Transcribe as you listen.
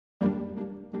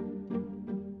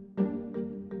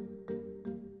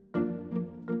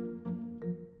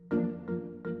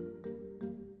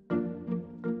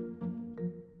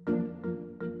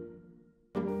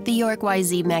The York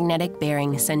YZ magnetic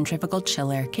bearing centrifugal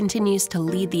chiller continues to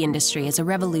lead the industry as a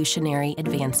revolutionary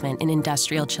advancement in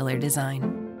industrial chiller design,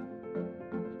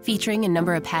 featuring a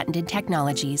number of patented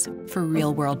technologies for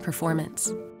real-world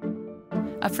performance.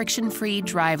 A friction-free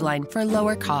driveline for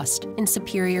lower cost and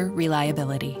superior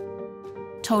reliability.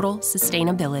 Total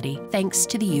sustainability thanks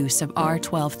to the use of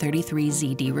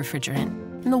R1233ZD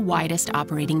refrigerant and the widest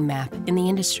operating map in the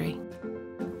industry.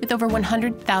 With over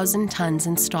 100,000 tons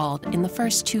installed in the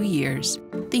first 2 years,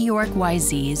 the York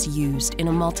YZ is used in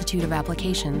a multitude of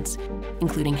applications,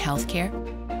 including healthcare,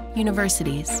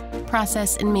 universities,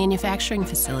 process and manufacturing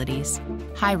facilities,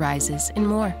 high-rises, and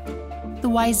more. The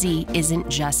YZ isn't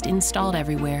just installed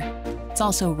everywhere, it's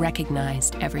also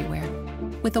recognized everywhere.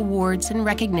 With awards and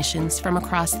recognitions from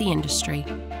across the industry,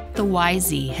 the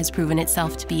YZ has proven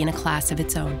itself to be in a class of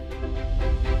its own.